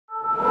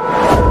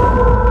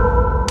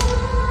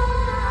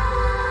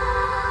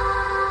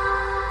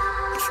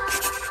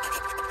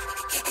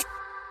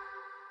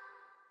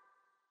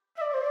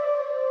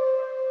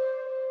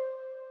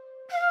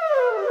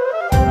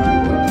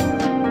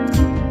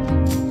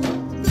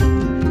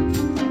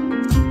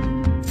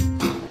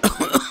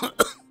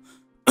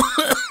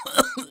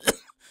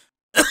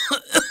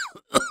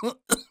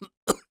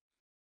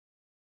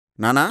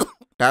నానా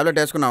టాబ్లెట్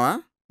వేసుకున్నావా?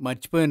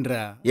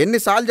 మర్చిపోయినరా.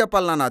 ఎన్నిసార్లు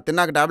చెప్పాలి నాన్న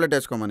తిన్నాక టాబ్లెట్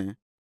వేసుకోమని?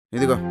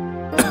 ఇదిగో.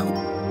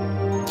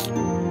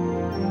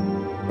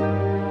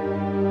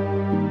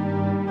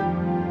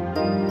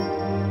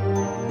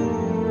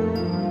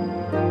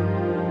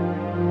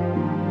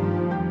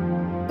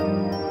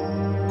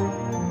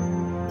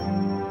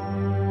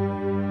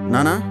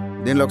 నానా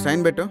దీనిలో ఒక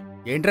సైన్ పెట్టు.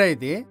 ఏంట్రా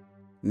ఇది?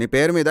 నీ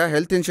పేరు మీద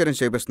హెల్త్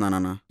ఇన్సూరెన్స్ చేపిస్తున్నా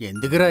నాన్న.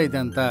 ఎందుకురా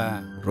ఇదంతా?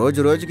 రోజు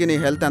రోజుకి నీ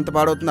హెల్త్ ఎంత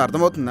పాడవుతుందో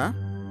అర్థమవుతుందా?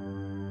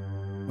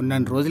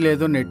 ఉన్నన్ని రోజులు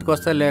ఏదో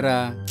నెట్టుకొస్తా లేరా.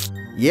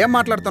 ఏం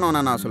మాట్లాడుతున్నావు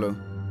నాన్న అసలు?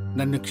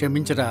 నన్ను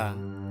క్షమించరా.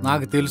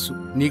 నాకు తెలుసు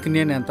నీకు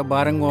నేను ఎంత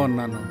భారంగా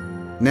ఉన్నాను.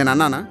 నేను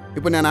అన్నానా?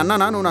 ఇప్పుడు నేను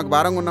అన్నానా నువ్వు నాకు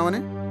భారంగా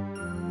ఉన్నావని?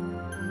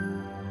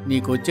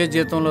 నీకొచ్చే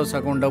జీతంలో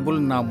సగం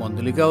డబ్బులు నా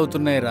మందులుగా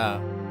అవుతున్నాయిరా.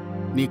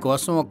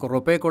 నీకోసం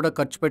 ₹1 కూడా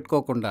ఖర్చు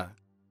పెట్టుకోకుండా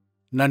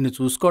నన్ను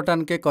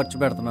చూసుకోవటానికే ఖర్చు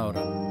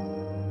పెడుతున్నావురా.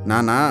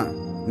 నానా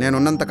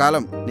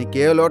నేనున్నంతకాలం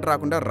నీకే లోటు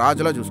రాకుండా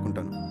రాజులా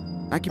చూసుకుంటాను.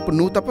 నాకు ఇప్పుడు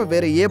నువ్వు తప్ప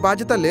వేరే ఏ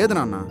బాధ్యత లేదు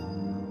నాన్న.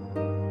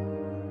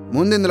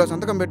 ముందు ఇందులో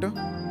సంతకం పెట్టు.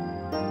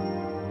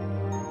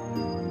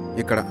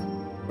 ఇక్కడ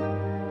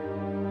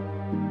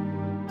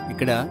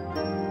ఇక్కడ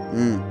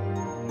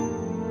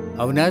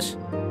అవినాష్,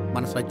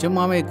 మన సత్యం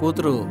మామయ్య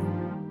కూతురు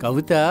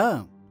కవిత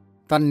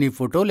తను నీ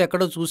ఫోటోలు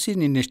ఎక్కడో చూసి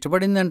నిన్ను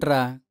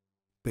ఇష్టపడిందంటరా.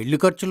 పెళ్లి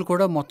ఖర్చులు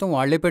కూడా మొత్తం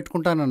వాళ్లే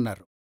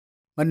పెట్టుకుంటానన్నారు.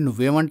 మరి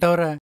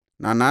నువ్వేమంటావురా?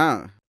 నాన్న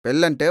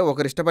పెళ్ళంటే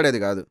ఒకరు ఇష్టపడేది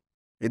కాదు,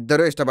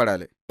 ఇద్దరూ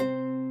ఇష్టపడాలి.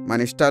 మన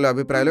ఇష్టాలు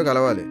అభిప్రాయాలు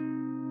కలవాలి.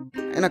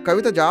 అయినా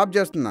కవిత జాబ్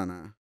చేస్తుంది నాన్న.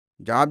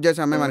 జాబ్ చేసే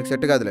అమ్మాయి మనకి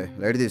సెట్ కాదులే,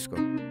 లైట్ తీసుకో.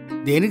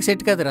 దేనికి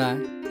సెట్ కదరా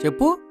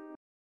చెప్పు?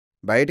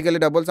 బయటికి వెళ్ళి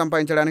డబ్బులు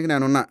సంపాదించడానికి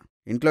నేనున్నా,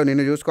 ఇంట్లో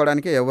నిన్ను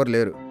చూసుకోవడానికి ఎవరు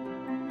లేరు.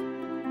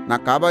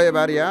 నాకు కాబోయే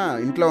భార్య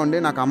ఇంట్లో ఉండి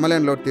నాకు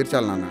అమ్మలేని లోటు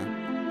తీర్చాలి నాన్న.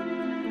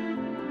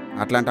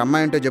 అట్లాంటి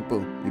అమ్మాయి ఉంటే చెప్పు,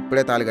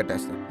 ఇప్పుడే తాళి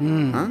కట్టేస్తా.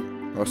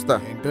 వస్తా.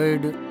 ఏంటో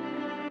ఏడు.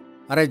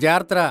 అరే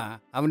జాగ్రత్తరా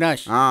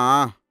Avinash.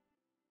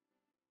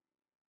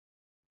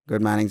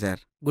 Good morning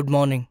sir. Good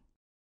morning.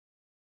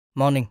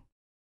 Morning.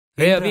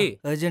 రే అభి,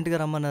 అర్జెంట్గా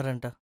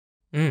రమ్మన్నారంట.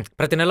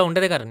 ప్రతి నెల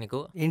ఉండేదే కదా నీకు.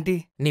 ఏంటి?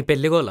 నీ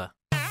పెళ్లిగోలా.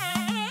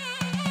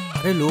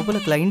 అరే లోపల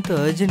క్లయింట్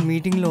అర్జెంట్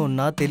మీటింగ్లో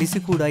ఉన్నా తెలిసి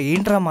కూడా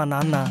ఏంట్రా మా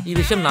నాన్న? ఈ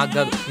విషయం నాకు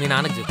కాదు, మీ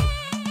నాన్నకి చెప్పు.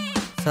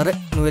 సరే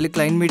నువ్వు వెళ్ళి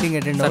క్లయింట్ మీటింగ్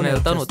అటెండ్ అవ్వు.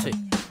 వెళ్తాను, వచ్చాయి.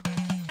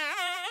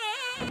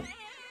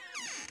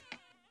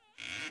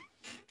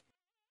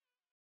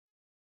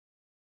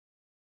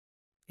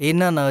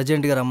 ఏనా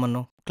అర్జెంట్గా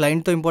రమ్మన్నావు?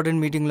 క్లయింట్తో ఇంపార్టెంట్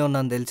మీటింగ్లో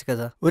ఉన్నాను తెలుసు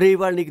కదా. ఒరే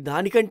ఇవాళ నీకు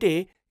దానికంటే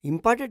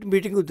ఇంపార్టెంట్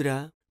మీటింగ్ వద్దురా,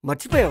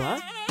 మర్చిపోయావా?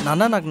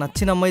 నాన్న నాకు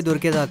నచ్చిన అమ్మాయి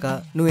దొరికేదాకా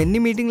నువ్వు ఎన్ని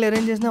మీటింగ్లు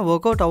అరేంజ్ చేసినా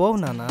వర్కౌట్ అవ్వవు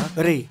నాన్న.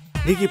 అరే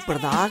నీకు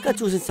ఇప్పటిదాకా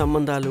చూసిన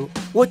సంబంధాలు,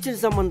 వచ్చిన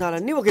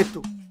సంబంధాలన్నీ ఒక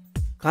ఎత్తు,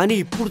 కానీ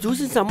ఇప్పుడు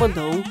చూసిన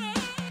సంబంధం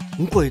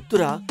ఇంకో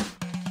ఎత్తురా.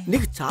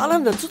 నీకు చాలా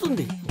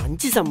నచ్చుతుంది,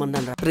 మంచి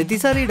సంబంధం రా.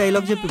 ప్రతిసారి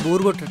డైలాగ్ చెప్పి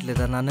బోర్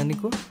కొట్టట్లేదా నాన్న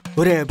నీకు?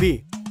 ఒరే అభి,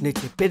 నేను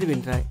చెప్పేది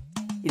వినరా,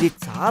 ఇది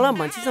చాలా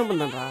మంచి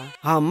సంబంధం రా.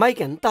 ఆ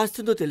అమ్మాయికి ఎంత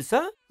ఆస్తుందో తెలుసా?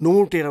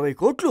 120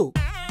 కోట్లు.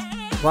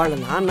 వాళ్ళ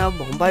నాన్న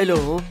బొంబాయిలో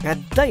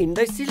పెద్ద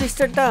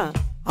ఇండస్ట్రియలిస్ట్ అంట.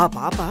 ఆ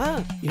పాప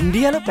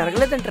ఇండియాలో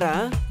పెరగలేదంటరా,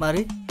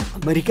 మరి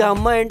అమెరికా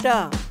అమ్మాయి అంట.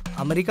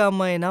 అమెరికా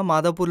అమ్మాయి అయినా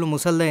మాదాపూర్లో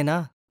ముసల్దైనా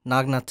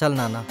నాకు నచ్చాలి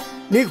నాన్న.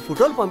 నీకు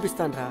ఫోటోలు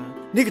పంపిస్తానరా,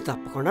 నీకు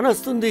తప్పకుండా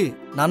నచ్చుతుంది.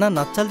 నాన్న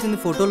నచ్చాల్సింది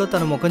ఫోటోలో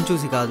తన ముఖం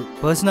చూసి కాదు,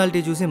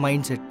 పర్సనాలిటీ చూసి,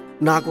 మైండ్ సెట్.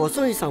 నా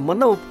కోసం ఈ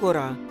సంబంధం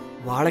ఒప్పుకోరా.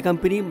 వాళ్ళ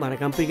కంపెనీ మన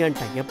కంపెనీ అని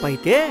టైఅప్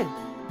అయితే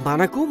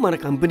మనకు మన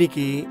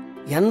కంపెనీకి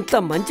ఎంత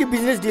మంచి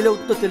బిజినెస్ డీల్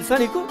అవుతుందో తెలుసా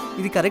నీకు?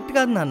 ఇది కరెక్ట్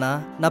కాదు నాన్న.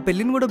 నా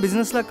పెళ్లిని కూడా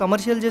బిజినెస్ లా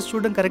కమర్షియల్ చేసి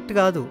చూడడం కరెక్ట్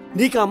కాదు.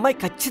 నీకు అమ్మాయి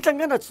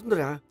ఖచ్చితంగా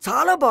నచ్చుతుందిరా,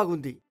 చాలా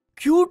బాగుంది,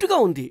 క్యూట్ గా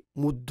ఉంది,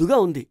 ముద్దుగా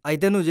ఉంది.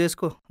 అయితే నువ్వు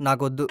చేసుకో,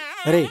 నాకొద్దు.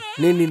 అరే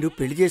నేను నిన్ను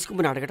పెళ్లి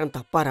చేసుకోమని అడగటం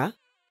తప్పారా?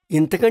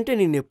 ఇంతకంటే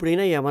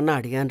నిన్నెప్పుడైనా ఏమన్నా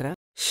అడిగానరా?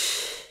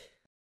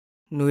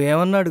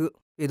 నువ్వేమన్నా అడుగు,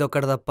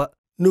 ఇదొక్కటి తప్ప.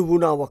 నువ్వు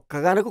నా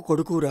ఒక్కగానకు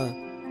కొడుకురా,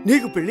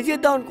 నీకు పెళ్లి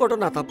చేద్దాం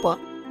అనుకోవటం నా తప్ప?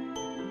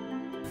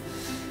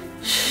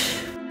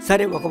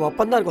 సరే ఒక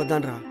ఒప్పందానికి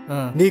వద్దానరా.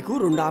 నీకు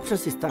 2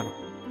 ఆప్షన్స్ ఇస్తాను.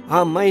 ఆ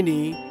అమ్మాయిని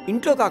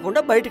ఇంట్లో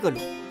కాకుండా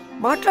బయటకెళ్ళు,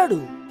 మాట్లాడు.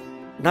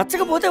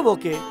 నచ్చకపోతే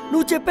ఓకే,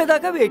 నువ్వు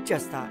చెప్పేదాకా వెయిట్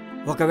చేస్తా.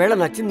 ఒకవేళ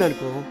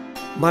నచ్చిందనుకో,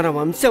 మన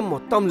వంశం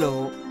మొత్తంలో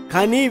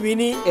కనీ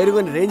విని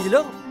ఎరుగని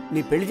రేంజ్లో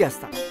నీ పెళ్లి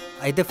చేస్తా.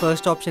 అయితే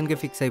ఫస్ట్ ఆప్షన్కి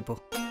ఫిక్స్ అయిపో.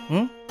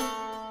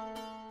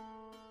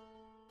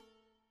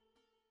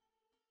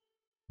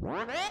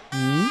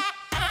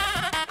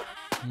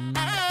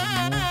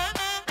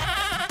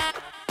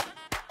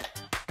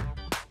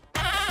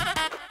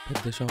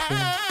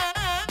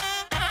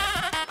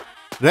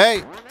 రేయ్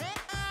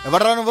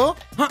ఎవడరా నువ్వు?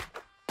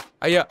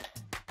 అయ్యా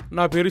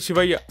నా పేరు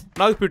శివయ్య,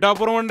 నాది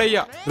పిఠాపురం అండి.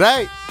 అయ్యా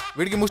రేయ్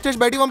వీడికి ముస్టేష్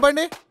బయటికి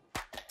పంపండి.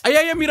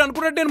 అయ్యా మీరు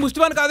అనుకున్నట్టు నేను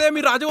ముష్టివాని కాదే,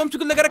 మీరు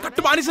రాజవంశకుల దగ్గర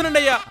కట్టు బానిసనండి.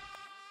 అయ్యా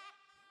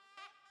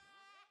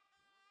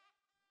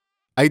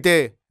అయితే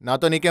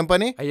నాతో నీకేం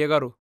పని?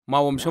 అయ్యగారు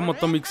మా వంశం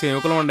మొత్తం మీకు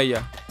సేవకులం అండి.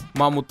 అయ్యా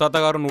మా ముత్తాత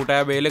గారు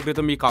 150 ఏళ్ల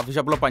క్రితం మీ కాఫీ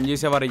షాప్లో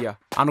పనిచేసేవారయ్యా.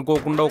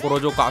 అనుకోకుండా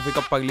ఒకరోజు కాఫీ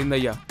కప్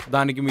పగిలిందయ్యా.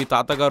 దానికి మీ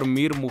తాతగారు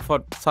మీర్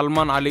ముఫత్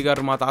సల్మాన్ అలీ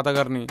గారు మా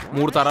తాతగారిని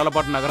 3 తరాల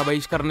పాటు నగర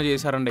బహిష్కరణ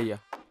చేశారండి. అయ్యా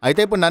అయితే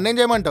ఇప్పుడు నన్నేం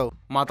చేయమంటావు?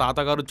 మా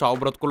తాతగారు చావు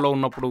బ్రతుకుల్లో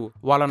ఉన్నప్పుడు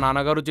వాళ్ళ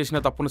నాన్నగారు చేసిన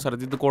తప్పును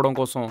సరిదిద్దుకోవడం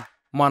కోసం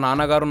మా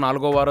నాన్నగారు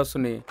 4వ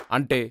వారసుని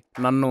అంటే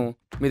నన్ను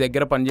మీ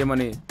దగ్గర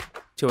పనిచేయమని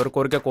చివరి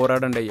కోరిక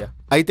కోరాడండి అయ్యా.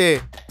 అయితే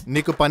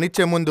నీకు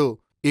పనిచ్చే ముందు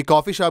ఈ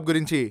కాఫీ షాప్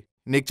గురించి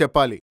నీకు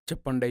చెప్పాలి.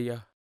 చెప్పండి అయ్యా.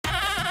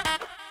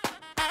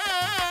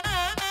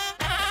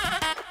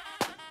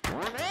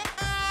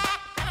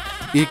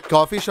 ఈ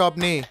కాఫీ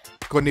షాప్ని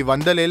కొన్ని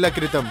 100 ఏళ్ల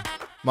క్రితం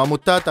మా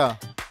ముత్తాత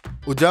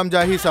ఉజాం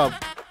జాహీ సాబ్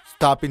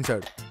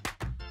స్థాపించాడు.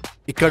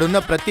 ఇక్కడున్న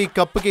ప్రతి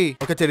కప్పుకి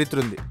ఒక చరిత్ర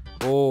ఉంది.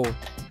 ఓ,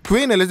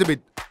 క్వీన్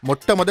ఎలిజబెత్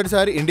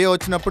మొట్టమొదటిసారి ఇండియా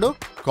వచ్చినప్పుడు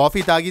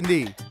కాఫీ తాగింది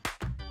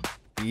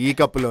ఈ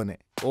కప్పులోనే.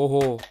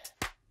 ఓహో.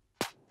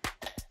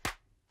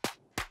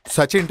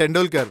 Sachin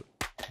Tendulkar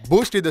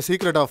Boost is the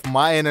secret of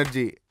my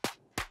energy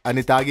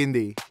అని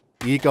తాగింది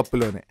ఈ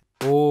కప్పులోనే.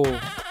 ఓ,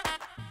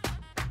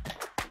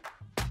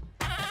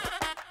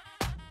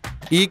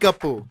 ఈ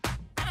కప్పు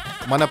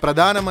మన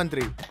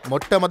ప్రధానమంత్రి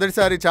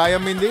మొట్టమొదటిసారి ఛాయ్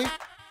అమ్మింది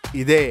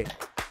ఇదే.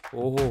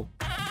 ఓహో.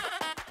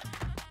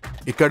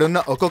 ఇక్కడున్న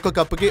ఒక్కొక్క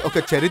కప్పుకి ఒక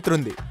చరిత్ర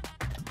ఉంది.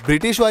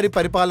 బ్రిటిష్ వారి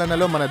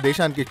పరిపాలనలో మన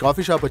దేశానికి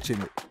కాఫీ షాప్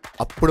వచ్చింది.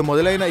 అప్పుడు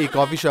మొదలైన ఈ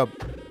కాఫీ షాప్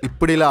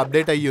ఇప్పుడు ఇలా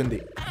అప్డేట్ అయ్యి ఉంది.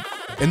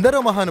 ఎందరో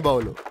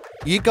మహానుభావులు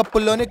ఈ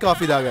కప్పుల్లోనే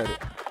కాఫీ తాగారు.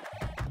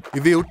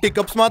 ఇవి ఉట్టి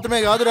కప్స్ మాత్రమే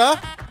కాదురా,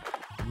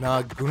 నా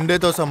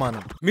గుండెతో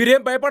సమానం.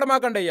 మీరేం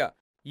భయపడమాకండి అయ్యా.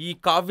 ఈ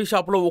కాఫీ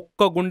షాప్లో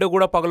ఒక్క గుండె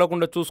కూడా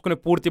పగలకుండా చూసుకునే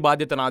పూర్తి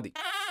బాధ్యత నాది.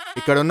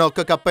 ఇక్కడున్న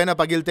ఒక్క కప్ అయినా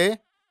పగిలితే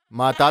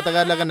మా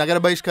తాతగారిలాగా నగర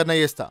బహిష్కరణ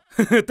చేస్తా.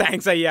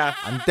 థ్యాంక్స్ అయ్యా.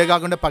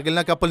 అంతేకాకుండా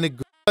పగిలిన కప్పుల్ని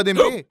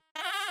దింపి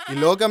ఈ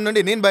లోకం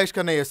నుండి నేను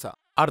బహిష్కరణ చేస్తా.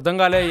 అర్థం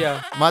కాలే అయ్యా.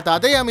 మా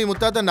తాతయ్య మీ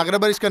ముత్తాత నగర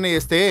బహిష్కరణ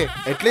చేస్తే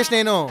అట్లీస్ట్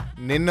నేను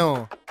నిన్ను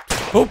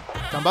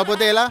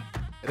చంపకపోతే ఎలా?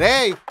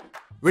 రేయ్,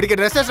 వీడికి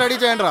డ్రెస్సెస్ రెడీ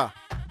చేయండి రా.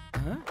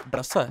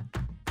 డ్రెస్సా?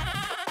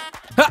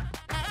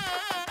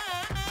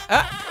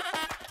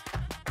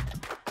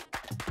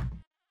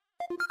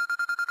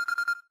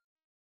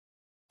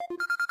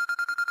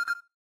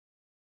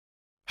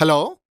 హలో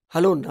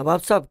హలో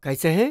నవాబ్ సాబ్,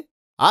 కైసే హే?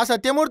 ఆ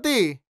సత్యమూర్తి,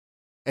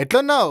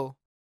 ఎట్లున్నావు?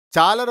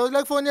 చాలా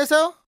రోజులకు ఫోన్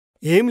చేసావు.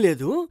 ఏం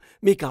లేదు,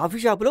 మీ కాఫీ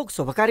షాపులో ఒక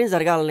శుభకార్యం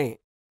జరగాలని.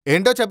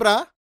 ఏంటో చెప్పరా.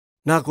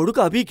 నా కొడుకు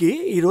అభికి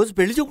ఈరోజు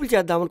పెళ్లి చూపులు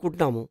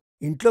చేద్దామనుకుంటున్నాము.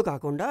 ఇంట్లో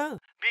కాకుండా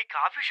మీ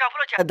కాఫీ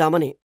షాపులో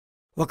చేద్దామని.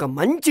 ఒక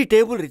మంచి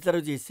టేబుల్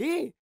రిజర్వ్ చేసి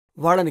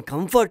వాళ్ళని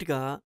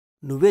కంఫర్ట్గా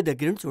నువ్వే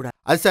దగ్గరుండి చూడాలి.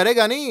 అది సరే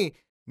గాని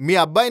మీ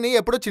అబ్బాయిని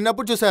ఎప్పుడో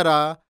చిన్నప్పుడు చూసారా?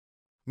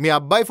 మీ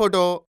అబ్బాయి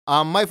ఫోటో, ఆ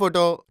అమ్మాయి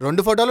ఫోటో,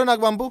 2 ఫోటోలు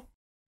నాకు పంపు.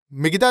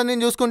 మిగతా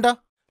నేను చూసుకుంటా.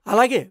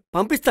 అలాగే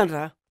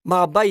పంపిస్తానురా. మా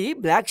అబ్బాయి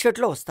బ్లాక్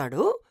షర్ట్లో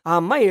వస్తాడు, ఆ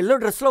అమ్మాయి ఎల్లో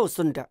డ్రెస్లో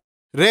వస్తుంటా.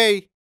 రేయ్,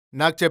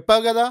 నాకు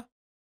చెప్పావు కదా,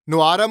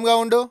 నువ్వు ఆరాంగా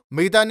ఉండు,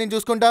 మిగతా నేను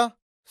చూసుకుంటా,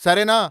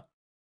 సరేనా?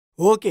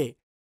 ఓకే,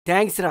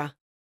 థ్యాంక్స్ రా.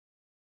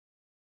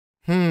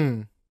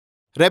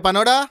 రే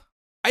పనోడా.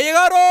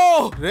 అయ్యగారు.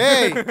 రే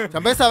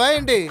చంపేస్తావా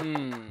ఏంటి?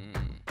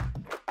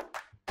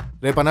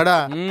 రే పనోడా,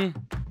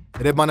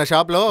 రేపు మన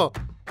షాప్లో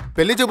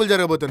పెళ్లి చూపులు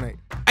జరగబోతున్నాయి.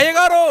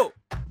 అయ్యగారు,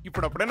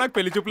 ఇప్పుడప్పుడే నాకు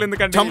పెళ్లి చూపులు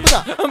ఎందుకంటే? చంపుదా.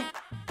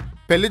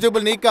 పెళ్లి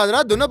చూపులు నీకు కాదురా,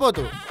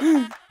 దున్నపోతు.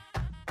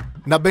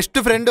 నా బెస్ట్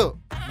ఫ్రెండ్,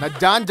 నా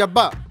జాన్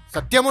జబ్బా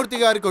సత్యమూర్తి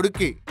గారి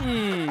కొడుక్కి.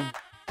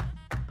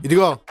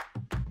 ఇదిగో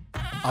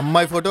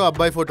అమ్మాయి ఫోటో,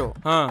 అబ్బాయి ఫోటో.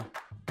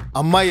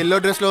 అమ్మాయి ఎల్లో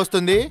డ్రెస్ లో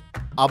వస్తుంది,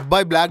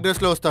 అబ్బాయి బ్లాక్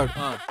డ్రెస్ లో వస్తాడు.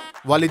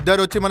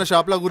 వాళ్ళిద్దరు వచ్చి మన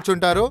షాప్ లో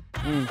కూర్చుంటారు,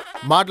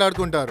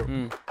 మాట్లాడుకుంటారు.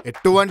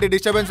 ఎటువంటి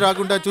డిస్టర్బెన్స్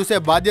రాకుండా చూసే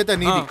బాధ్యత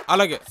నీది.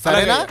 అలాగే,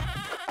 సరేనా?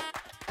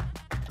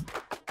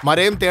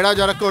 మరేం తేడా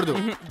జరగకూడదు.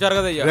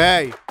 జరగదయ్యా.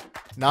 రేయ్,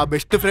 నా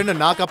బెస్ట్ ఫ్రెండ్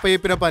నాకు అప్ప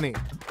చెప్పిన పని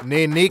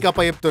నేను నీకు అప్ప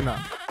చెప్తున్నా.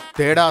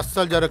 తేడా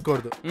అస్సలు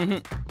జరగకూడదు.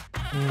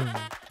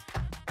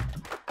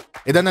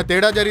 ఏదన్నా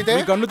తేడా జరిగితే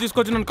గన్ను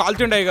తీసుకొచ్చి నన్ను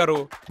కాల్చండి అయ్యగారు.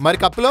 మరి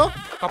కప్పులో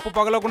కప్పు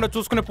పగలకుండా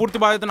చూసుకునే పూర్తి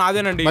బాధ్యత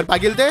నాదేనండి. మరి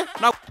పగిలితే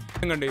నాకు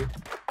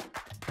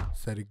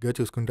సరిగ్గా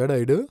చూసుకుంటాడు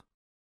ఐడు.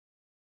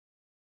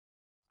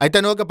 అయితే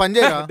నువ్వు ఒక పని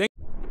చేయరా.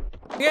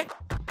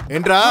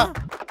 ఏంట్రా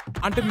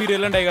అంటే మీరు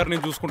వెళ్ళండి అయ్యగారు,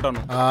 నేను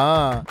చూసుకుంటాను.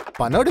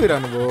 పనోడివిరా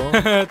నువ్వు.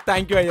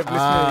 థ్యాంక్ యూ అయ్యా.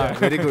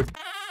 Very good.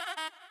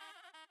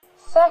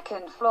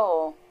 Second floor.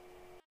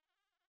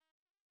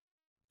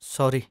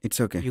 Sorry.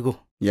 It's okay. You go.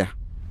 Yeah.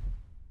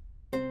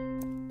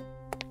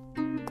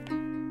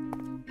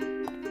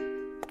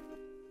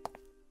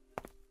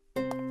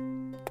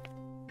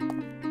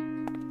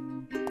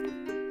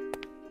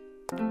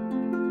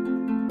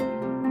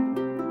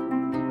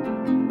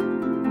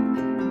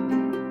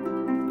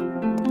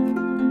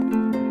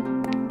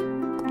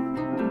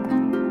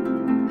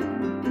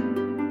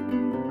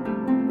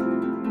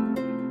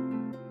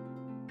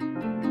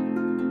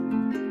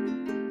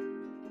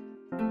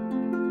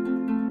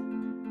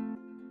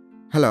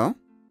 Hello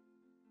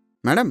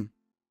madam,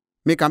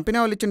 me company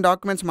వాళ్ళు ఇచ్చిన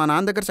డాక్యుమెంట్స్ మా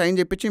నాన్న దగ్గర సైన్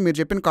చేయించి మీరు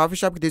చెప్పిన కాఫీ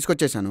షాప్కి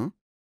తీసుకొచ్చేసాను.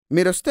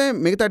 మీరు వస్తే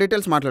మిగతా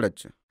డీటెయిల్స్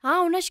మాట్లాడచ్చు.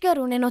 అవినాష్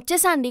గారు, నేను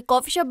వచ్చేసా అండి.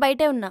 కాఫీ షాప్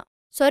బయటే ఉన్నా.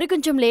 సారీ,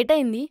 కొంచెం లేట్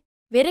అయింది.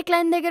 వేరే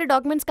క్లయింట్ దగ్గర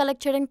డాక్యుమెంట్స్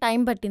కలెక్ట్ చేయడానికి టైం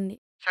పట్టింది.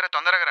 సరే,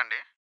 తొందరగా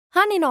రండి.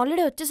 నేను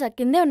ఆల్రెడీ వచ్చేసా,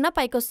 కిందే ఉన్నా,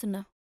 పైకి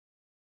వస్తున్నా.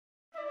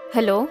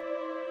 హలో,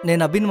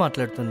 నేను అభిని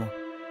మాట్లాడుతున్నా.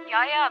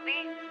 అభి.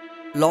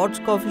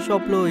 లార్డ్స్ కాఫీ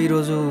షాప్లో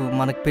ఈరోజు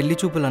మనకు పెళ్లి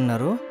చూపులు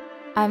అన్నారు.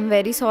 I'm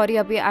very sorry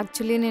Abhi.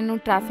 Actually నేను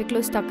ట్రాఫిక్లో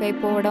స్టక్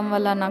అయిపోవడం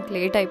వల్ల నాకు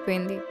లేట్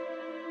అయిపోయింది.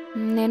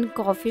 నేను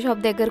కాఫీ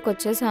షాప్ దగ్గరకు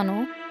వచ్చేసాను.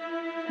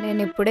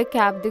 నేను ఇప్పుడే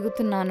క్యాబ్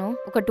దిగుతున్నాను.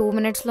 ఒక 2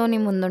 minutesలో నీ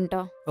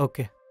ముందుంటా.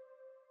 ఓకే.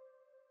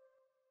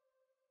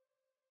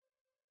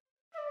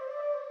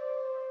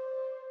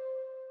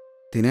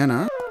 తినేనా?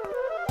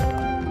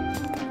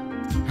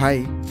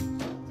 హాయ్.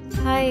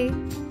 హాయ్.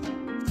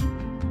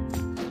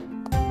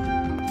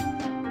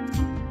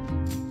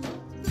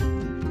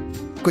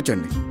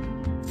 కూర్చోండి.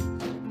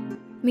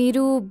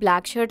 మీరు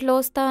బ్లాక్ షర్ట్లో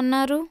వస్తా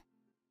అన్నారు.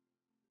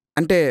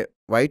 అంటే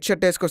వైట్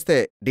షర్ట్ వేసుకొస్తే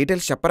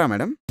డీటెయిల్స్ చెప్పరా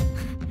మేడం?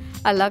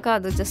 అలా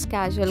కాదు, జస్ట్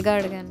క్యాజువల్గా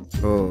అడిగాను.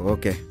 ఓ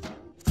ఓకే.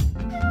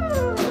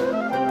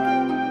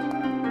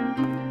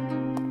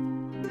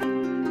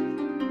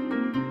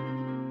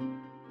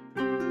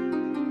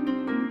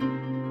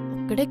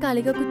 ఒక్కడే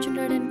ఖాళీగా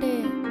కూర్చున్నాడంటే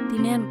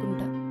తినే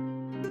అనుకుంటా.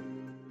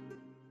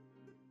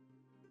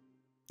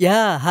 Yeah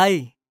hi.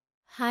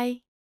 Hi.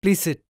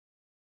 Please SIT.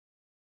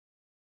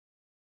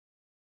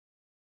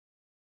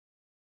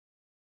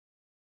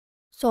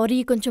 Sorry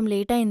కొంచెం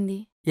లేట్ అయింది.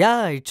 యా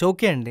ఇట్స్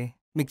ఓకే అండి,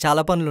 మీకు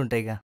చాలా పనులు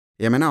ఉంటాయిగా.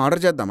 ఏమైనా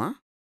ఆర్డర్ చేద్దామా?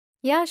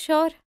 Yeah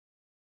sure.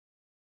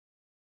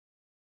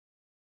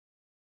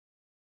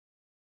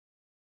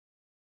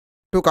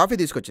 2 కాఫీ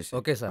తీసుకొచ్చేసి.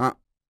 Okay sir.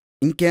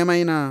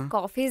 ఇంకేమైనా?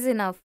 Coffee is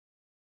enough.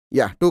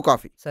 Yeah 2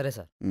 coffee. సరే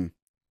సార్.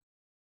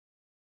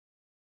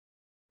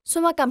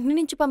 సో మా కంపెనీ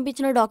నుంచి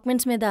పంపించిన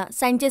డాక్యుమెంట్స్ మీద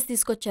సైన్ చేసి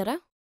తీసుకొచ్చారా?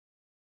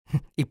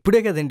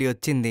 ఇప్పుడే కదండి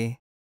వచ్చింది.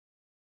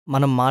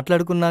 మనం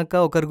మాట్లాడుకున్నాక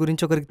ఒకరి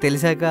గురించి ఒకరికి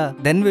తెలిసాక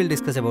then will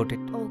discuss about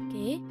it.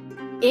 Okay.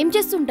 ఏం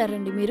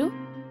చేస్తుంటారండి మీరు?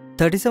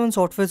 37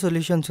 సాఫ్ట్వేర్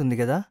సొల్యూషన్స్ ఉంది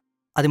కదా,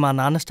 అది మా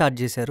నాన్న స్టార్ట్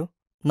చేశారు.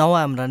 Now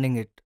I'm running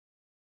it.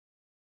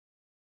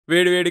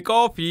 వేడి వేడి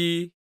కాఫీ.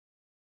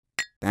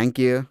 Thank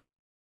you.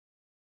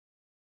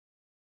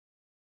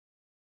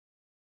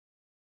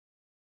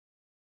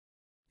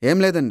 ఏం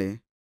లేదండి,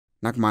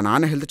 నాకు మా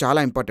నాన్న హెల్త్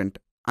చాలా ఇంపార్టెంట్,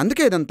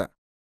 అందుకే ఇదంతా.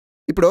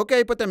 ఇప్పుడు ఓకే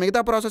అయిపోతే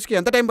మిగతా ప్రాసెస్కి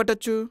ఎంత టైం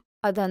పట్టొచ్చు?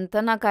 అదంతా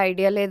నాకు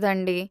ఐడియా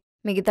లేదండి.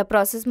 మిగతా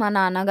ప్రాసెస్ మా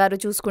నాన్నగారు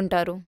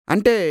చూసుకుంటారు.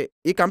 అంటే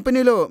ఈ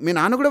కంపెనీలో మీ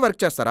నాన్న కూడా వర్క్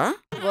చేస్తారా?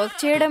 వర్క్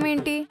చేయడం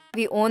ఏంటి,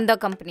 వి ఓన్ ద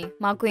కంపెనీ.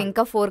 మాకు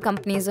ఇంకా 4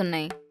 కంపెనీస్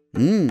ఉన్నాయి.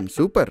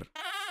 సూపర్.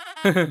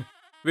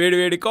 వేడి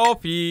వేడి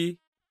కాఫీ.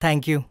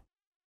 Thank you.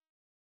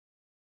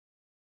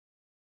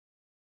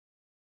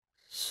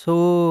 సో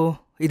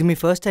ఇది మీ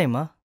ఫస్ట్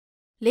టైమా?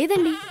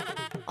 లేదండి,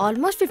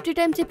 ఆల్మోస్ట్ 50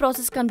 టైమ్స్ ఈ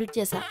ప్రాసెస్ కంప్లీట్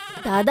చేశా.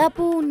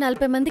 దాదాపు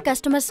 40 మంది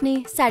కస్టమర్స్ని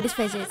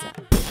సాటిస్ఫై చేశా.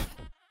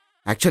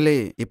 యాక్చువల్లీ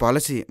ఈ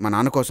పాలసీ మా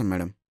నాన్న కోసం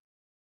మేడం.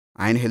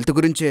 ఆయన హెల్త్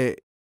గురించే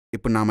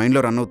ఇప్పుడు నా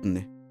మైండ్లో రన్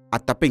అవుతుంది,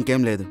 అది తప్ప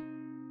ఇంకేం లేదు.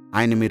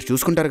 ఆయన్ని మీరు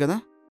చూసుకుంటారు కదా.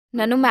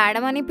 నన్ను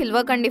మేడం అని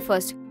పిలవకండి,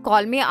 first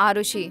call me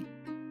Arushi.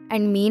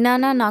 And మీ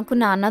నాన్న నాకు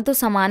నాన్నతో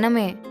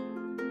సమానమే.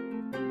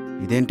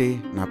 ఇదేంటి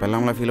నా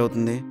పిల్లంలా ఫీల్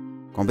అవుతుంది?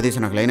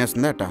 కొంపతీసి నాకు లైన్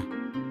వేస్తుందా అట్టా?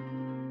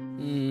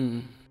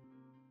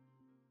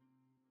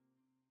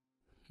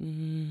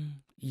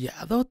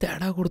 ఏదో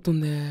తేడా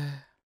కొడుతుందే.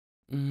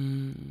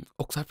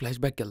 ఒకసారి ఫ్లాష్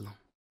బ్యాక్ వెళ్దాం.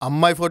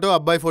 అమ్మాయి ఫోటో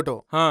అబ్బాయి ఫోటో.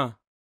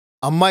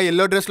 అమ్మాయి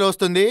ఎల్లో డ్రెస్ లో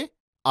వస్తుంది,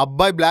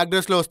 అబ్బాయి బ్లాక్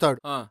డ్రెస్ లో వస్తాడు.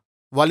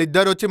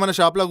 వాళ్ళిద్దరు వచ్చి మన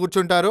షాప్ లో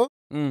కూర్చుంటారు,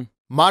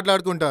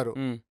 మాట్లాడుకుంటారు.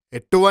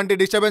 ఎటువంటి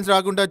డిస్టర్బెన్స్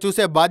రాకుండా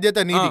చూసే బాధ్యత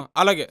నీది.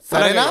 అలాగే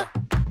సరేనా?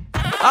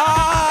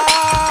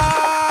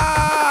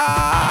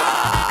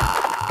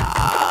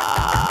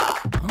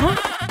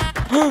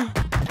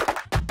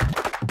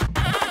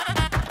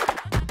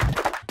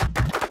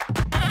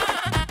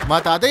 మా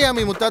తాతయ్య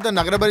మీ ముత్తాత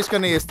నగర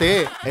బహిష్కరణ చేస్తే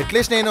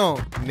అట్లీస్ట్ నేను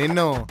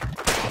నిన్ను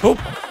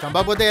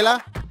చంపకపోతే ఎలా?